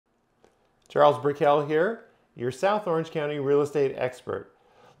Charles Brickell here, your South Orange County real estate expert.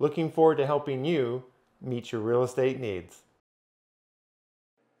 Looking forward to helping you meet your real estate needs.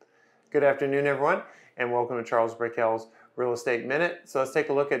 Good afternoon, everyone, and welcome to Charles Brickell's Real Estate Minute. So let's take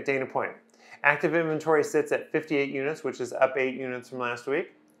a look at Dana Point. Active inventory sits at 58 units, which is up 8 units from last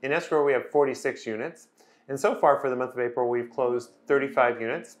week. In escrow, we have 46 units. And so far for the month of April, we've closed 35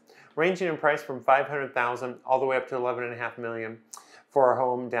 units, ranging in price from $500,000 all the way up to $11.5 million for our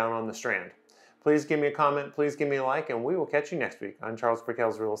home down on the Strand. Please give me a comment, please give me a like, and we will catch you next week on Charles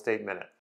Brickell's Real Estate Minute.